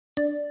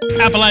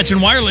Appalachian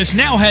Wireless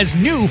now has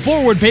new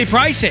forward pay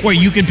pricing, where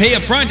you can pay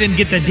up front and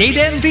get the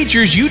data and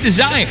features you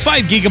desire.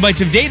 5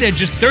 gigabytes of data,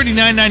 just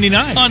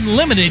 $39.99.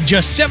 Unlimited,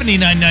 just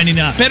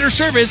 $79.99. Better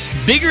service,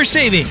 bigger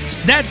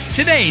savings. That's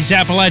today's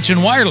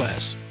Appalachian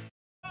Wireless.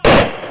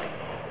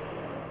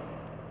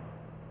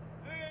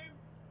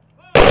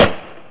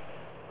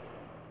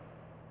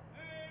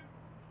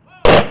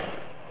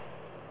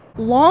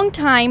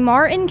 Longtime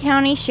Martin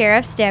County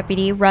Sheriff's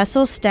Deputy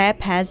Russell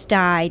Stepp has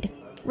died.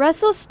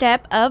 Russell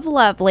Stepp of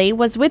Lovely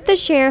was with the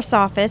Sheriff's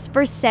Office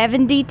for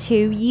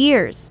 72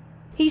 years.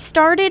 He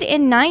started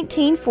in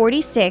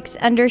 1946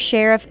 under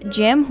Sheriff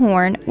Jim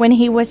Horn when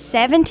he was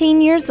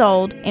 17 years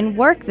old and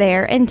worked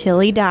there until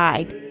he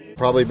died.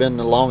 Probably been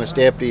the longest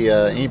deputy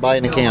anybody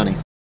in the county.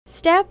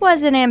 Stepp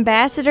was an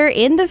ambassador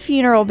in the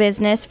funeral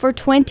business for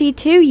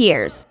 22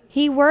 years.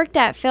 He worked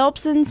at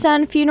Phelps &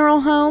 Son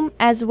Funeral Home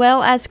as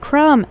well as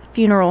Crum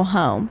Funeral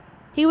Home.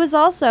 He was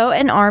also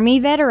an Army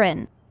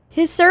veteran.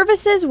 His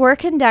services were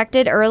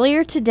conducted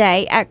earlier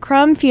today at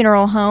Crum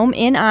Funeral Home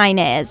in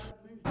Inez.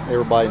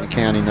 Everybody in the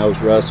county knows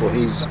Russell.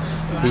 He's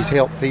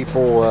helped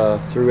people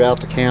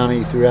throughout the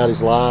county, throughout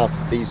his life.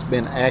 He's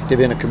been active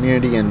in the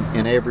community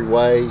in every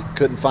way.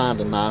 Couldn't find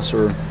a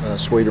nicer,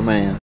 sweeter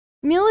man.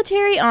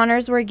 Military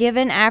honors were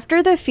given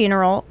after the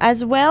funeral,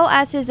 as well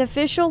as his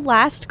official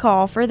last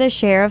call for the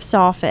Sheriff's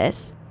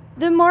Office.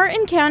 The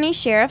Martin County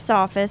Sheriff's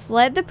Office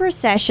led the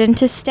procession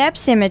to Stepp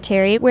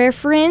Cemetery, where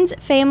friends,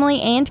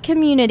 family, and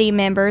community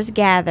members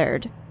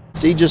gathered.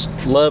 He just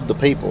loved the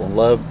people,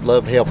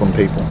 loved helping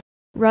people.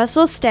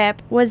 Russell Stepp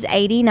was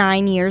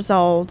 89 years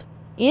old.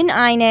 In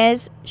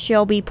Inez,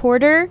 Shelby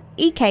Porter,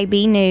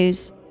 EKB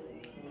News.